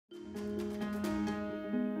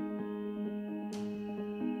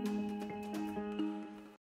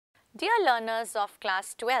Dear learners of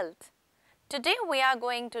class 12th, today we are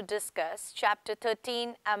going to discuss chapter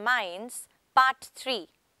 13 Amines part 3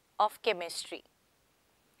 of chemistry.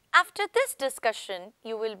 After this discussion,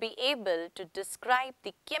 you will be able to describe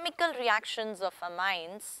the chemical reactions of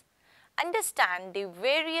amines, understand the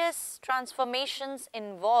various transformations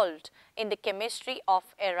involved in the chemistry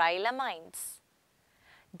of aryl amines,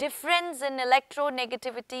 difference in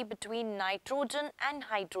electronegativity between nitrogen and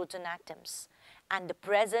hydrogen atoms, and the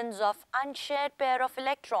presence of unshared pair of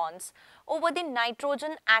electrons over the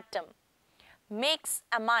nitrogen atom makes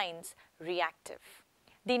amines reactive.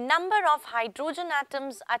 The number of hydrogen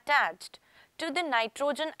atoms attached to the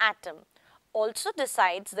nitrogen atom also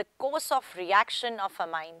decides the course of reaction of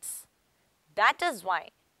amines. That is why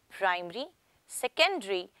primary,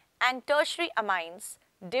 secondary and tertiary amines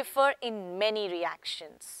differ in many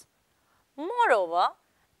reactions. Moreover,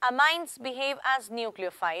 amines behave as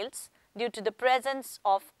nucleophiles due to the presence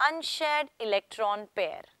of unshared electron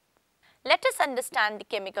pair. Let us understand the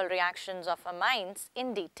chemical reactions of amines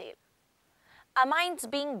in detail. Amines,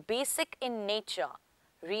 being basic in nature,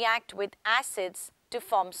 react with acids to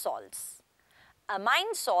form salts.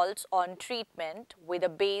 Amine salts on treatment with a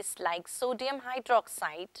base like sodium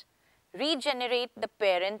hydroxide regenerate the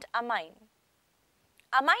parent amine.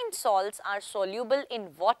 Amine salts are soluble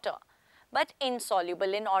in water but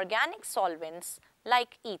insoluble in organic solvents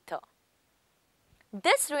like ether.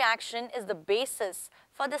 This reaction is the basis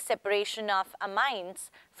for the separation of amines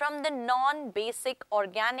from the non-basic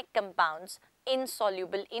organic compounds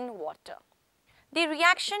insoluble in water. The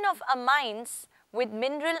reaction of amines with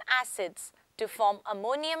mineral acids to form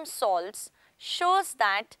ammonium salts shows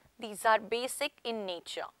that these are basic in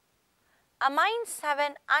nature. Amines have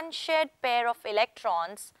an unshared pair of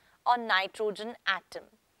electrons on nitrogen atom,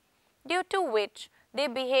 due to which they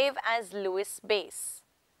behave as Lewis base.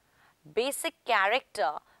 Basic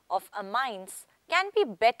character of amines can be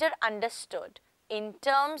better understood in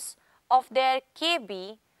terms of their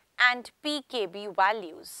Kb and pKb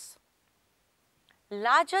values.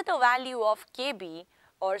 Larger the value of Kb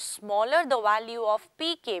or smaller the value of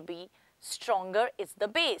pKb, stronger is the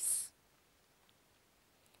base.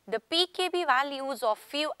 The pKb values of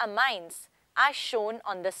few amines are shown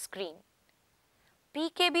on the screen.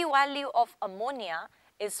 pKb value of ammonia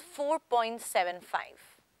is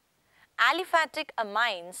 4.75. Aliphatic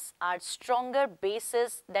amines are stronger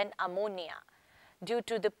bases than ammonia due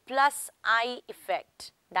to the plus I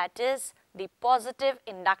effect, that is the positive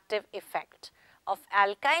inductive effect of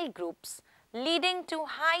alkyl groups leading to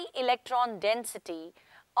high electron density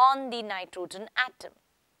on the nitrogen atom.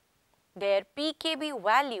 Their pKb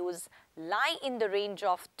values lie in the range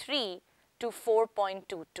of 3 to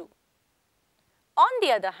 4.22. On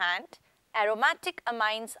the other hand, aromatic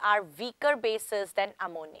amines are weaker bases than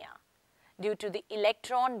ammonia due to the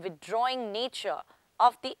electron withdrawing nature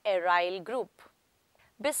of the aryl group.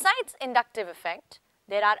 Besides inductive effect,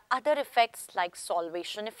 there are other effects like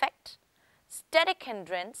solvation effect, steric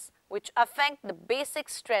hindrance, which affect the basic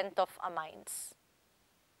strength of amines.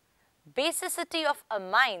 Basicity of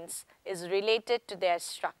amines is related to their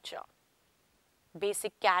structure.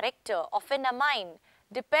 Basic character of an amine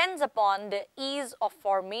depends upon the ease of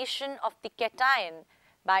formation of the cation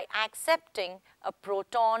by accepting a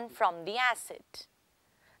proton from the acid.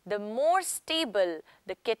 The more stable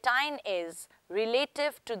the cation is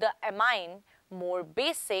relative to the amine, more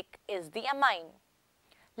basic is the amine.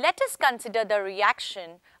 Let us consider the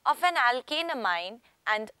reaction of an alkane amine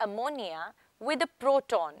and ammonia with a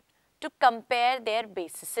proton to compare their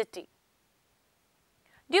basicity.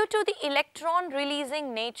 Due to the electron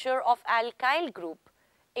releasing nature of alkyl group,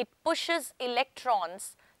 it pushes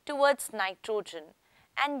electrons towards nitrogen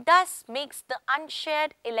and thus makes the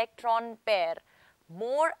unshared electron pair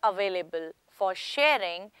more available for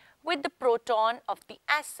sharing with the proton of the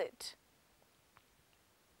acid.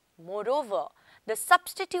 Moreover, the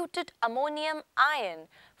substituted ammonium ion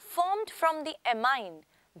formed from the amine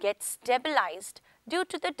gets stabilized due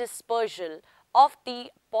to the dispersal of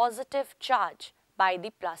the positive charge by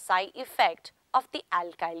the plus I effect of the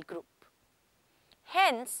alkyl group.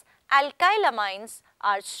 Hence, alkyl amines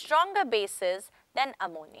are stronger bases than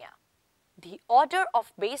ammonia. The order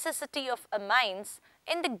of basicity of amines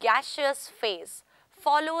in the gaseous phase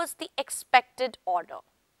follows the expected order,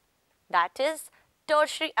 that is,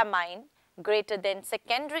 tertiary amine greater than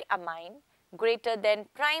secondary amine greater than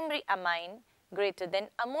primary amine greater than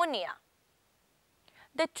ammonia.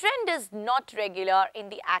 The trend is not regular in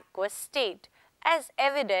the aqueous state as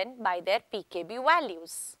evident by their pKb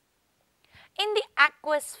values. In the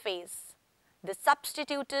aqueous phase, the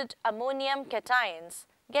substituted ammonium cations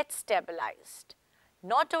get stabilized.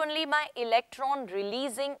 not only by electron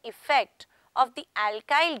releasing effect of the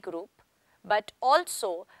alkyl group, but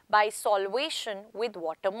also by solvation with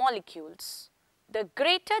water molecules. The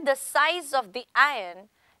greater the size of the ion,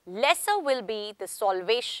 lesser will be the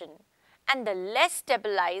solvation and the less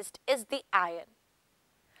stabilized is the ion.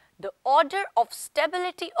 The order of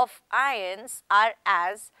stability of ions are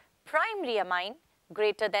as primary amine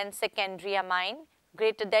greater than secondary amine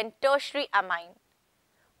greater than tertiary amine,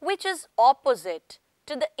 which is opposite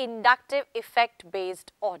to the inductive effect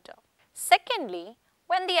based order. Secondly,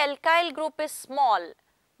 when the alkyl group is small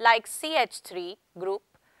like CH3 group,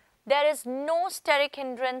 there is no steric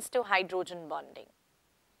hindrance to hydrogen bonding.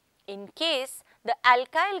 In case the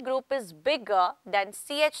alkyl group is bigger than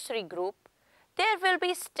CH3 group, there will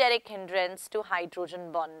be steric hindrance to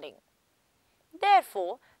hydrogen bonding.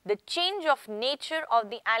 Therefore, the change of nature of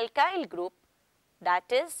the alkyl group,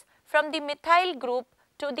 that is from the methyl group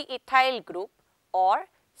to the ethyl group or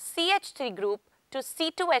CH3 group to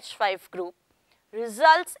C2H5 group,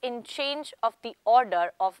 results in change of the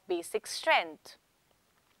order of basic strength.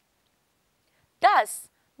 Thus,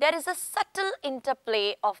 there is a subtle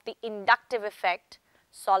interplay of the inductive effect,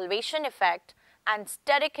 solvation effect and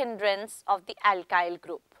steric hindrance of the alkyl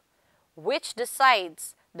group, which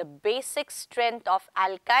decides the basic strength of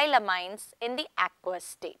alkyl amines in the aqueous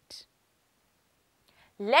state.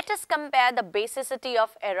 Let us compare the basicity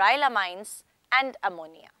of aryl amines and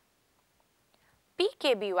ammonia.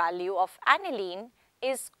 pKb value of aniline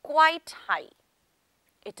is quite high.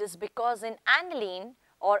 It is because in aniline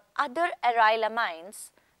or other aryl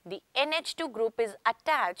amines, the NH2 group is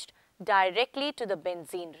attached directly to the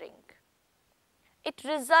benzene ring. It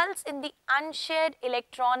results in the unshared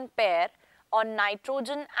electron pair on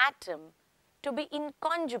nitrogen atom to be in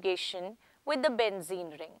conjugation with the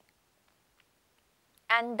benzene ring,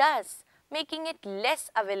 and thus making it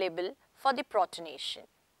less available for the protonation.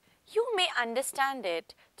 You may understand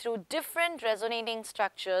it through different resonating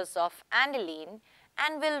structures of aniline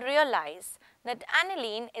and will realize that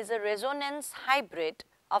aniline is a resonance hybrid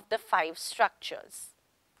of the 5 structures.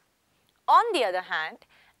 On the other hand,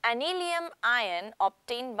 anilium ion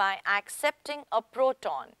obtained by accepting a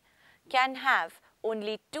proton can have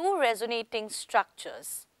only 2 resonating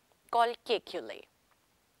structures called caculae.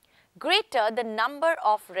 Greater the number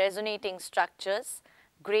of resonating structures,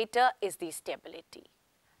 greater is the stability.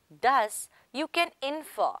 Thus, you can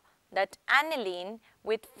infer that aniline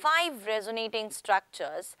with 5 resonating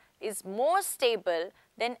structures is more stable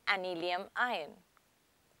than anilium ion.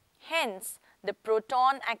 Hence, the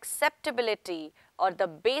proton acceptability or the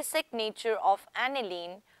basic nature of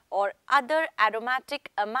aniline or other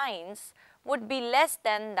aromatic amines would be less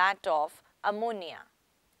than that of ammonia.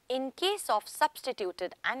 In case of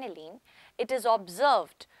substituted aniline, it is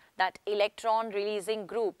observed that electron releasing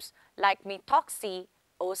groups like methoxy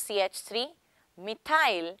OCH3,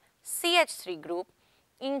 methyl CH3 group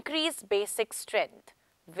increase basic strength,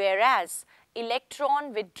 whereas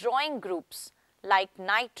electron withdrawing groups like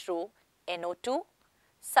nitro NO2,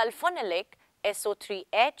 sulfonylic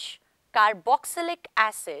SO3H, carboxylic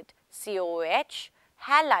acid COOH,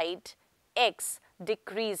 halide X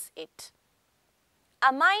decrease it.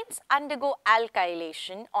 Amines undergo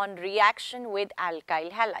alkylation on reaction with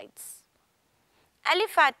alkyl halides.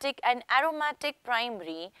 Aliphatic and aromatic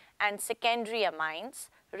primary and secondary amines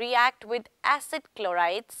react with acid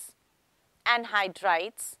chlorides,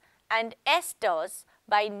 anhydrides and esters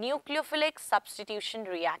by nucleophilic substitution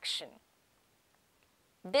reaction.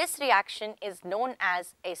 This reaction is known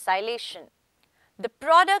as acylation. The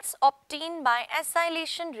products obtained by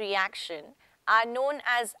acylation reaction are known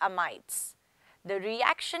as amides. The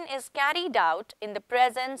reaction is carried out in the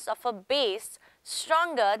presence of a base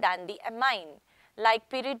stronger than the amine, like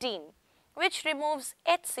pyridine, which removes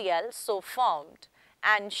HCl so formed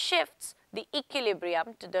and shifts the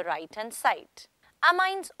equilibrium to the right hand side.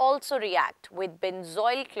 Amines also react with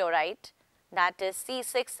benzoyl chloride, that is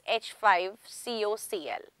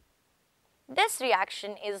C6H5COCl. This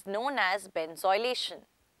reaction is known as benzylation.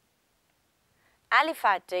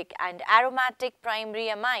 Aliphatic and aromatic primary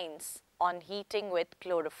amines on heating with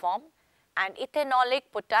chloroform and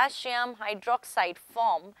ethanolic potassium hydroxide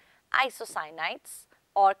form isocyanides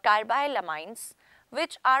or carbylamines,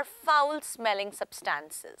 which are foul smelling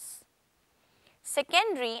substances.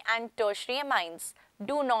 Secondary and tertiary amines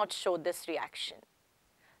do not show this reaction.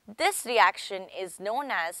 This reaction is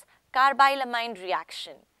known as carbylamine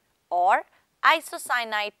reaction or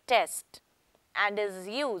isocyanide test and is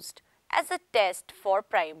used as a test for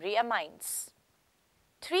primary amines.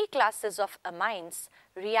 3 classes of amines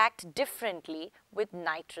react differently with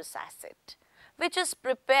nitrous acid, which is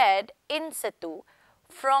prepared in situ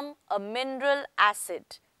from a mineral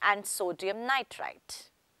acid and sodium nitrite.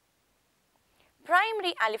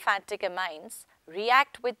 Primary aliphatic amines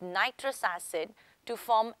react with nitrous acid to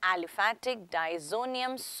form aliphatic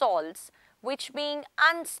diazonium salts, which being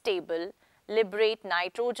unstable liberate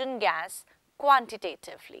nitrogen gas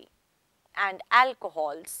quantitatively, and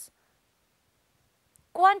alcohols.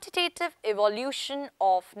 Quantitative evolution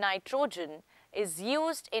of nitrogen is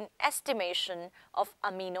used in estimation of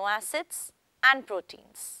amino acids and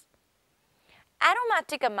proteins.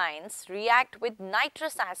 Aromatic amines react with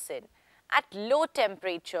nitrous acid at low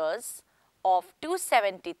temperatures of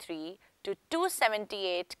 273 to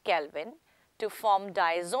 278 Kelvin to form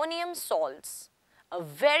diazonium salts, a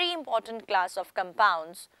very important class of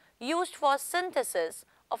compounds used for synthesis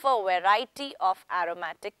of a variety of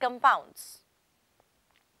aromatic compounds.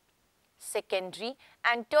 Secondary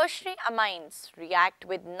and tertiary amines react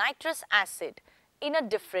with nitrous acid in a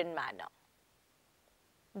different manner.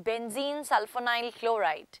 Benzene sulfonyl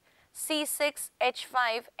chloride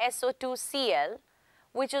C6H5SO2Cl,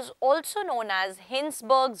 which is also known as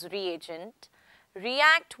Hinsberg's reagent,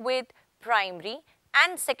 react with primary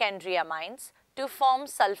and secondary amines to form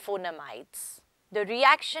sulfonamides. The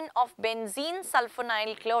reaction of benzene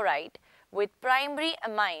sulfonyl chloride with primary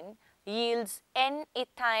amine yields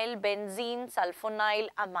N-ethyl benzene sulfonyl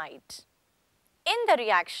amide. In the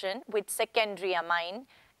reaction with secondary amine,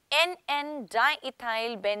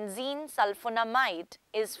 N,N-diethyl benzene sulfonamide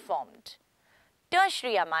is formed.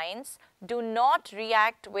 Tertiary amines do not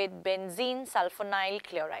react with benzene sulfonyl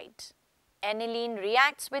chloride. Aniline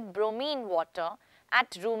reacts with bromine water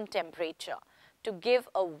at room temperature to give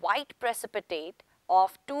a white precipitate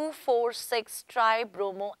of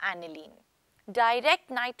 2,4,6-tribromoaniline. Direct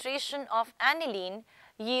nitration of aniline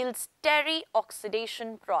yields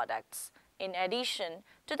terry-oxidation products in addition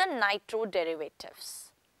to the nitro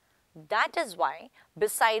derivatives. That is why,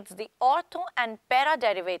 besides the ortho and para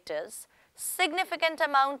derivatives, significant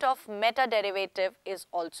amount of meta derivative is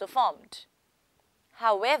also formed.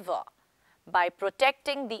 However, by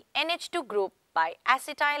protecting the NH2 group by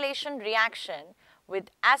acetylation reaction with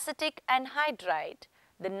acetic anhydride,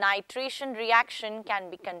 the nitration reaction can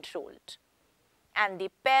be controlled, and the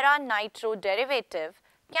para-nitro derivative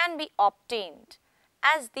can be obtained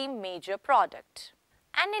as the major product.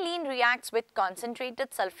 Aniline reacts with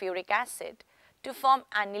concentrated sulfuric acid to form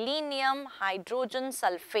anilinium hydrogen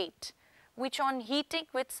sulfate, which on heating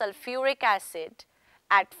with sulfuric acid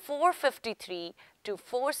at 453 to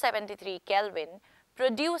 473 Kelvin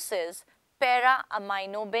produces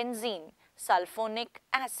para-aminobenzene sulfonic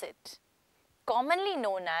acid, commonly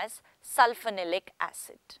known as sulfonilic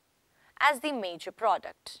acid, as the major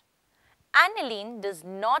product. Aniline does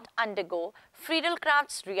not undergo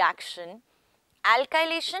Friedel-Crafts reaction,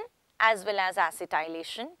 alkylation as well as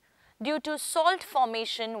acetylation due to salt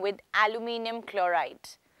formation with aluminium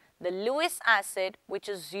chloride, the Lewis acid which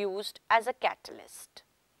is used as a catalyst.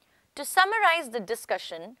 To summarize the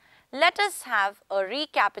discussion, let us have a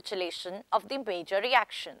recapitulation of the major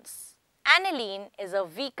reactions. Aniline is a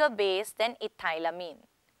weaker base than ethylamine.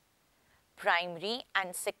 Primary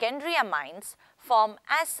and secondary amines form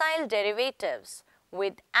acyl derivatives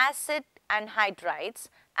with acid anhydrides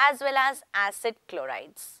as well as acid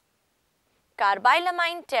chlorides.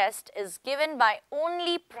 Carbylamine test is given by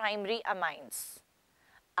only primary amines.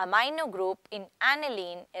 Amino group in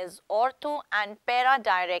aniline is ortho and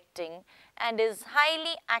para-directing and is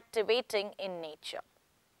highly activating in nature.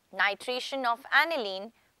 Nitration of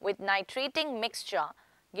aniline with nitrating mixture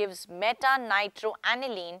gives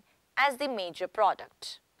meta-nitroaniline as the major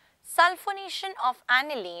product. Sulfonation of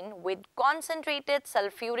aniline with concentrated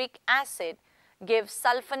sulfuric acid gives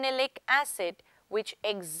sulfonilic acid which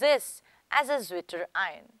exists as a Zwitter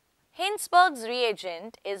ion. Hinsberg's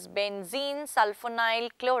reagent is benzene sulfonyl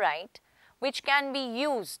chloride, which can be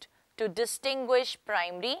used to distinguish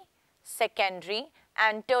primary, secondary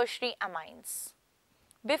and tertiary amines.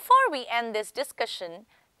 Before we end this discussion,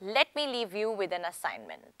 let me leave you with an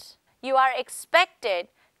assignment. You are expected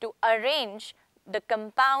to arrange the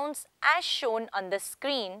compounds as shown on the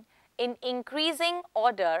screen in increasing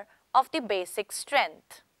order of the basic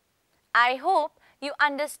strength. I hope you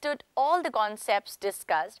understood all the concepts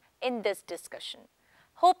discussed in this discussion.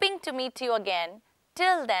 Hoping to meet you again.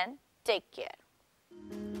 Till then, take care.